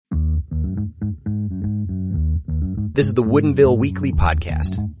This is the Woodinville Weekly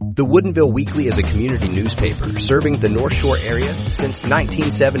Podcast. The Woodinville Weekly is a community newspaper serving the Northshore area since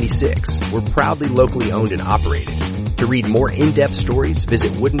 1976. We're proudly locally owned and operated. To read more in-depth stories,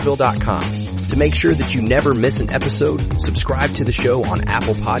 visit woodinville.com. To make sure that you never miss an episode, subscribe to the show on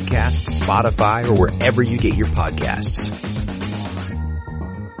Apple Podcasts, Spotify, or wherever you get your podcasts.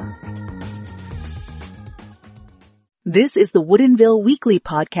 This is the Woodinville Weekly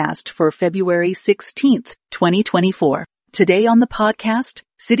Podcast for February 16th, 2024. Today on the podcast,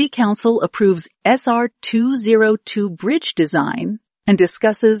 City Council approves SR 202 bridge design and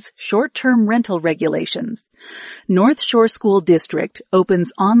discusses short-term rental regulations. Northshore School District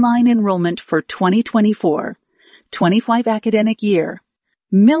opens online enrollment for 2024, 25 academic year.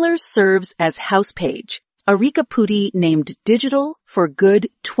 Miller serves as house page. Arekapudi Named Digital for Good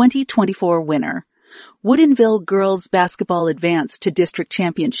 2024 winner. Woodinville girls basketball advance to district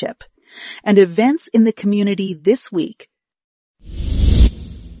championship. And events in the community this week.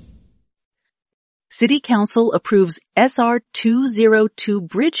 City Council approves SR 202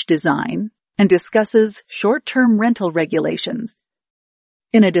 bridge design and discusses short-term rental regulations.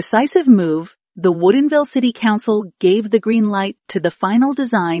 In a decisive move, the Woodinville City Council gave the green light to the final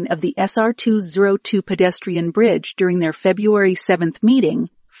design of the SR 202 pedestrian bridge during their February 7th meeting,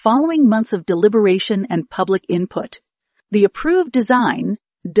 following months of deliberation and public input. The approved design,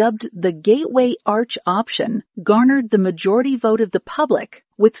 dubbed the Gateway Arch option, garnered the majority vote of the public,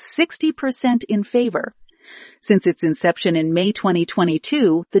 with 60% in favor. Since its inception in May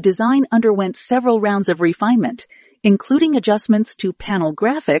 2022, the design underwent several rounds of refinement, including adjustments to panel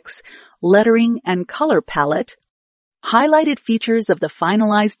graphics, lettering, and color palette. Highlighted features of the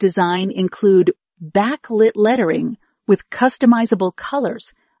finalized design include backlit lettering with customizable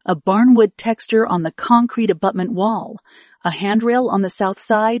colors, a barnwood texture on the concrete abutment wall, a handrail on the south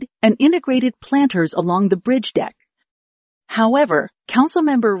side, and integrated planters along the bridge deck. However,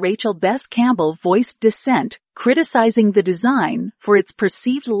 Councilmember Rachel Best Campbell voiced dissent, criticizing the design for its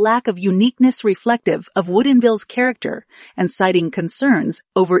perceived lack of uniqueness reflective of Woodinville's character and citing concerns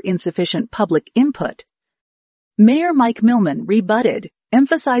over insufficient public input. Mayor Mike Millman rebutted,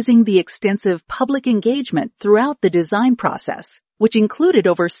 emphasizing the extensive public engagement throughout the design process, which included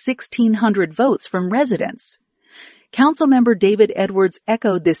over 1,600 votes from residents. Councilmember David Edwards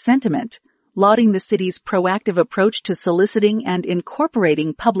echoed this sentiment, lauding the city's proactive approach to soliciting and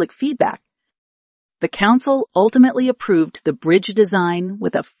incorporating public feedback. The council ultimately approved the bridge design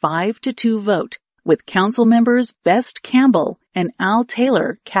with a 5-2 vote, with council members Best Campbell and Al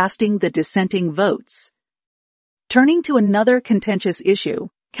Taylor casting the dissenting votes. Turning to another contentious issue,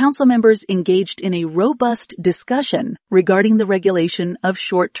 council members engaged in a robust discussion regarding the regulation of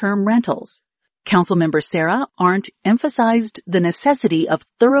short-term rentals. Councilmember Sarah Arndt emphasized the necessity of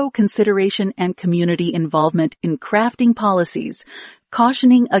thorough consideration and community involvement in crafting policies,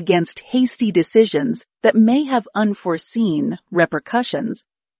 cautioning against hasty decisions that may have unforeseen repercussions.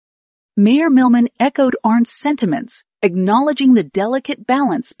 Mayor Millman echoed Arndt's sentiments, acknowledging the delicate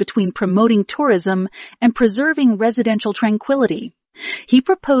balance between promoting tourism and preserving residential tranquility. He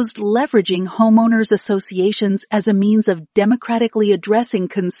proposed leveraging homeowners associations as a means of democratically addressing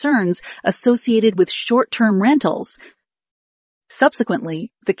concerns associated with short-term rentals.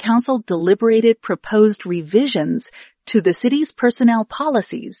 Subsequently, the council deliberated proposed revisions to the city's personnel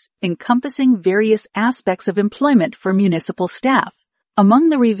policies, encompassing various aspects of employment for municipal staff. Among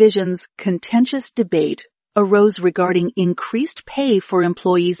the revisions, contentious debate arose regarding increased pay for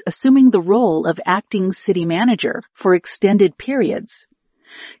employees assuming the role of acting city manager for extended periods.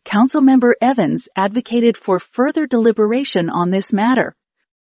 Councilmember Evans advocated for further deliberation on this matter.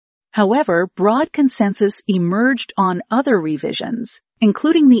 However, broad consensus emerged on other revisions,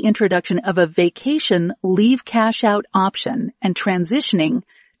 including the introduction of a vacation leave cash-out option and transitioning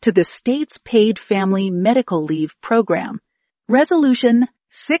to the state's paid family medical leave program. Resolution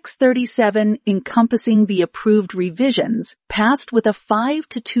 637 encompassing the approved revisions passed with a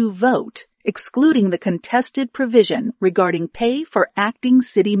 5-2 vote, excluding the contested provision regarding pay for acting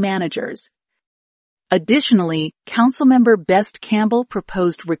city managers. Additionally, Councilmember Best Campbell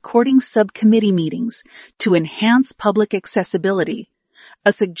proposed recording subcommittee meetings to enhance public accessibility,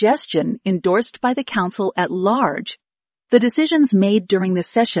 a suggestion endorsed by the council at large. The decisions made during the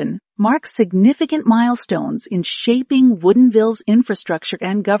session mark significant milestones in shaping Woodinville's infrastructure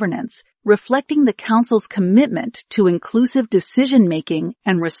and governance, reflecting the council's commitment to inclusive decision-making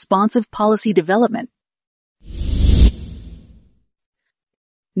and responsive policy development.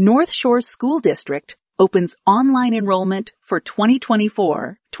 Northshore School District opens online enrollment for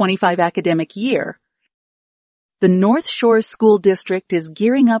 2024-25 academic year. The Northshore School District is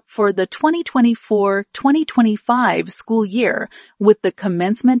gearing up for the 2024-2025 school year with the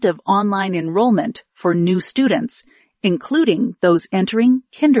commencement of online enrollment for new students, including those entering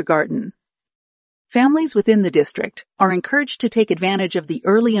kindergarten. Families within the district are encouraged to take advantage of the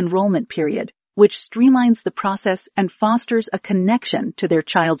early enrollment period, which streamlines the process and fosters a connection to their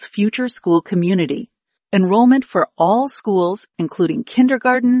child's future school community. Enrollment for all schools, including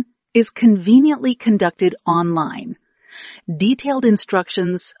kindergarten, is conveniently conducted online. Detailed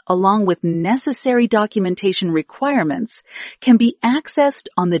instructions, along with necessary documentation requirements, can be accessed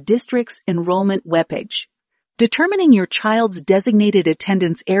on the district's enrollment webpage. Determining your child's designated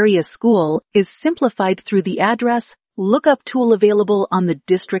attendance area school is simplified through the address lookup tool available on the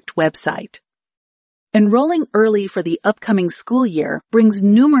district website. Enrolling early for the upcoming school year brings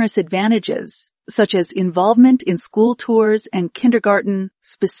numerous advantages, such as involvement in school tours and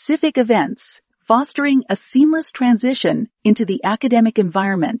kindergarten-specific events, fostering a seamless transition into the academic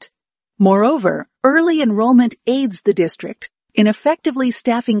environment. Moreover, early enrollment aids the district in effectively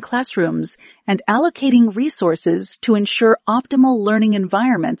staffing classrooms and allocating resources to ensure optimal learning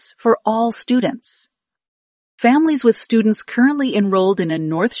environments for all students. Families with students currently enrolled in a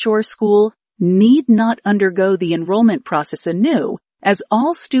Northshore school need not undergo the enrollment process anew, as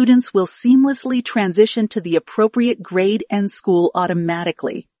all students will seamlessly transition to the appropriate grade and school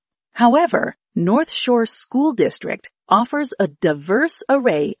automatically. However, Northshore School District offers a diverse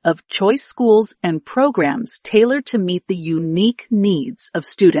array of choice schools and programs tailored to meet the unique needs of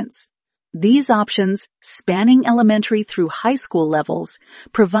students. These options, spanning elementary through high school levels,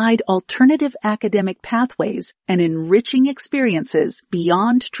 provide alternative academic pathways and enriching experiences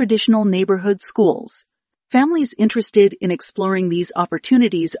beyond traditional neighborhood schools. Families interested in exploring these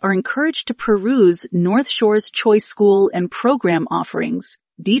opportunities are encouraged to peruse Northshore's choice school and program offerings,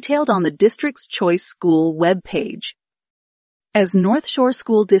 detailed on the district's choice school webpage. As Northshore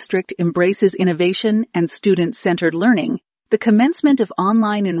School District embraces innovation and student-centered learning, the commencement of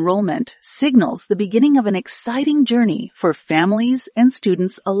online enrollment signals the beginning of an exciting journey for families and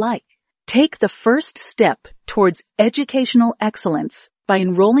students alike. Take the first step towards educational excellence by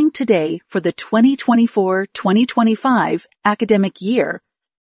enrolling today for the 2024-2025 academic year.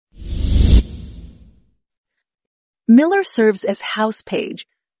 Miller serves as house page.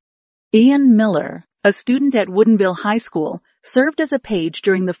 Ian Miller, a student at Woodinville High School, served as a page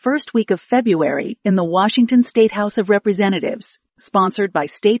during the first week of February in the Washington State House of Representatives, sponsored by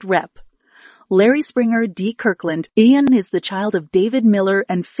State Rep. Larry Springer D. Kirkland. Ian is the child of David Miller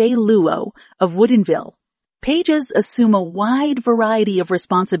and Faye Luo of Woodinville. Pages assume a wide variety of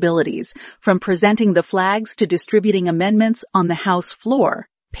responsibilities, from presenting the flags to distributing amendments on the House floor.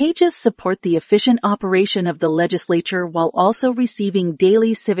 Pages support the efficient operation of the legislature while also receiving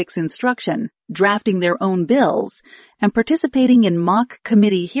daily civics instruction, drafting their own bills, and participating in mock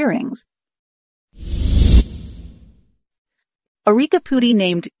committee hearings. Arekapudi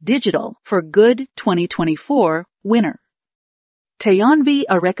Named Digital for Good 2024 winner. Tayanvi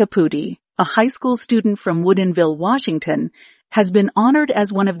Arekapudi, a high school student from Woodinville, Washington, has been honored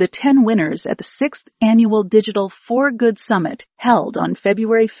as one of the 10 winners at the 6th Annual Digital for Good Summit held on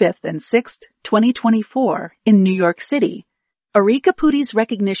February 5th and 6th, 2024 in New York City. Arekapudi's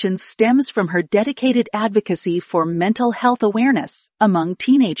recognition stems from her dedicated advocacy for mental health awareness among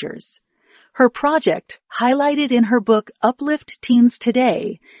teenagers. Her project, highlighted in her book Uplift Teens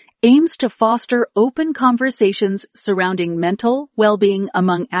Today, aims to foster open conversations surrounding mental well-being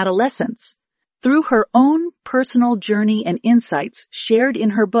among adolescents. Through her own personal journey and insights shared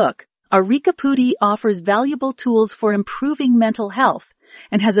in her book, Arekapudi offers valuable tools for improving mental health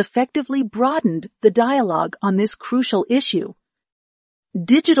and has effectively broadened the dialogue on this crucial issue.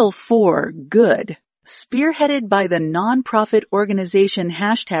 Digital for Good, spearheaded by the nonprofit organization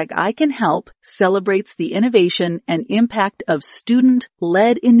 #ICanHelp, celebrates the innovation and impact of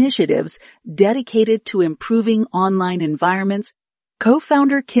student-led initiatives dedicated to improving online environments.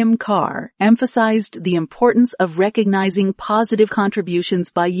 Co-founder Kim Carr emphasized the importance of recognizing positive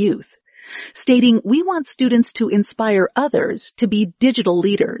contributions by youth, stating, "We want students to inspire others to be digital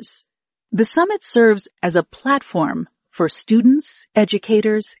leaders." The summit serves as a platform for students,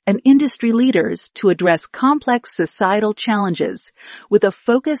 educators, and industry leaders to address complex societal challenges with a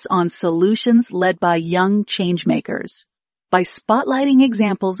focus on solutions led by young changemakers. By spotlighting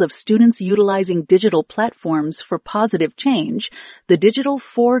examples of students utilizing digital platforms for positive change, the Digital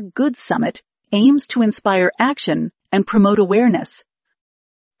for Good Summit aims to inspire action and promote awareness.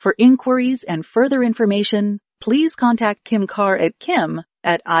 For inquiries and further information, please contact Kim Carr at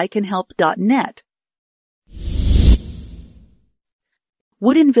kim@icanhelp.net.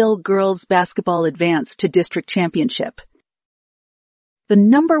 Woodinville girls basketball advanced to district championship. The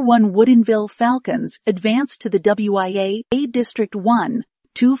number 1 Woodinville Falcons advanced to the WIA District 1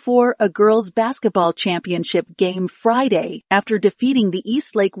 2-4 a girls basketball championship game Friday after defeating the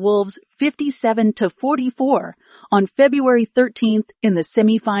Eastlake Wolves 57-44 on February 13th in the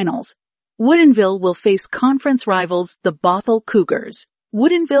semifinals. Woodinville will face conference rivals the Bothell Cougars.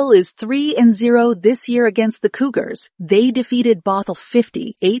 Woodinville is 3-0 this year against the Cougars. They defeated Bothell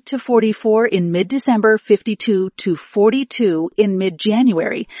 58-44 in mid-December, 52-42 in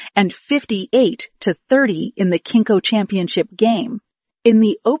mid-January, and 58-30 in the Kinko Championship game. In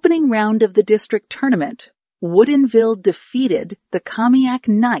the opening round of the district tournament, Woodinville defeated the Kamiak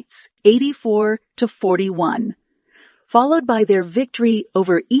Knights 84-41, followed by their victory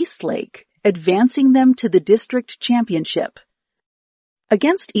over Eastlake, advancing them to the district championship.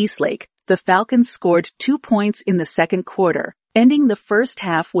 Against Eastlake, the Falcons scored 2 points in the second quarter, ending the first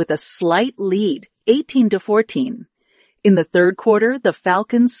half with a slight lead, 18-14. In the third quarter, the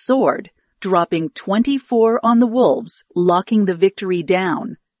Falcons soared, dropping 24 on the Wolves, locking the victory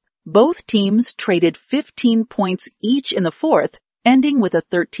down. Both teams traded 15 points each in the fourth, ending with a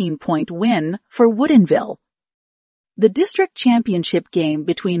 13-point win for Woodinville. The district championship game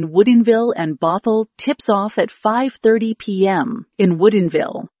between Woodinville and Bothell tips off at 5:30 p.m. in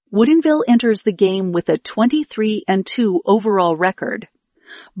Woodinville. Woodinville enters the game with a 23-2 overall record.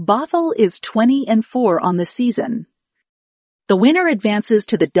 Bothell is 20-4 on the season. The winner advances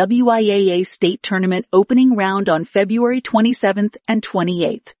to the WIAA state tournament opening round on February 27th and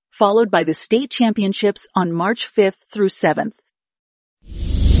 28th, followed by the state championships on March 5th through 7th.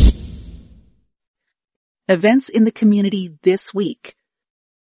 Events in the community this week.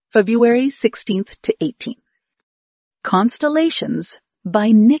 February 16th to 18th. Constellations by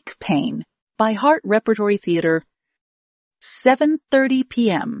Nick Payne by Heart Repertory Theater. 7:30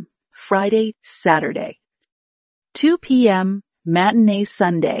 p.m. Friday, Saturday. 2 p.m. Matinee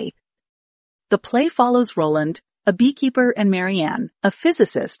Sunday. The play follows Roland, a beekeeper, and Marianne, a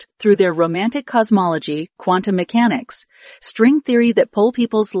physicist, through their romantic cosmology, quantum mechanics, string theory that pull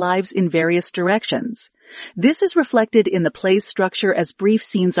people's lives in various directions. This is reflected in the play's structure as brief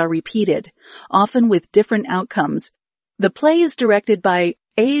scenes are repeated, often with different outcomes. The play is directed by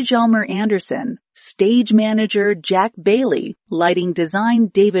A. Jalmer Anderson, stage manager Jack Bailey, lighting design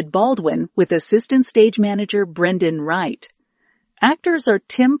David Baldwin, with assistant stage manager Brendan Wright. Actors are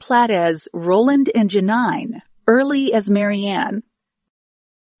Tim Platt as Roland and Janine, Early as Marianne.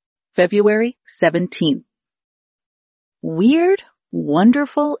 February 17th. Weird,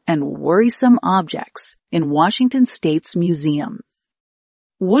 wonderful, and worrisome objects in Washington State's museums.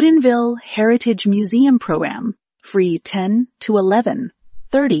 Woodinville Heritage Museum Program, free 10 to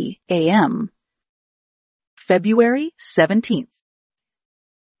 11:30 a.m. February 17th.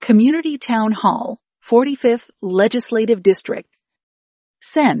 Community Town Hall, 45th Legislative District.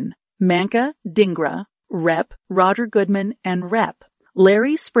 Sen, Manka, Dingra, Rep. Roger Goodman, and Rep.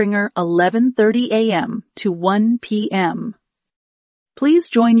 Larry Springer, 11:30 a.m. to 1 p.m. Please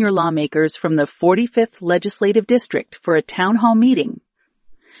join your lawmakers from the 45th Legislative District for a town hall meeting.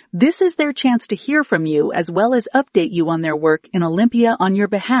 This is their chance to hear from you as well as update you on their work in Olympia on your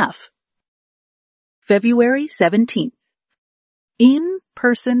behalf. February 17th.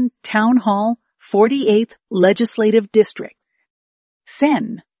 In-person Town Hall, 48th Legislative District.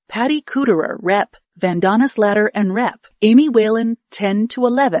 Sen, Patty Kuderer, Rep. Vandanas Ladder and Rep. Amy Whalen, 10 to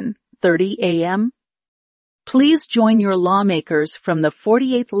 11:30 a.m. Please join your lawmakers from the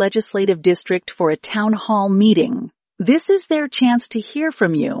 48th Legislative District for a town hall meeting. This is their chance to hear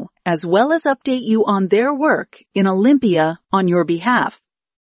from you, as well as update you on their work in Olympia on your behalf.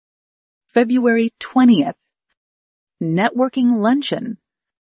 February 20th. Networking Luncheon.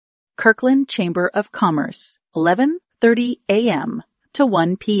 Kirkland Chamber of Commerce, 11:30 a.m. to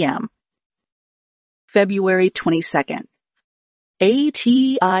 1 p.m. February 22nd.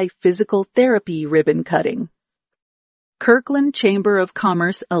 ATI Physical Therapy Ribbon Cutting. Kirkland Chamber of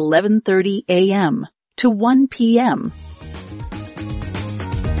Commerce, 11:30 a.m. to 1 p.m.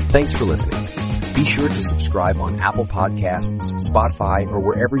 Thanks for listening. Be sure to subscribe on Apple Podcasts, Spotify, or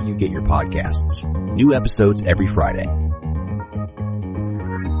wherever you get your podcasts. New episodes every Friday.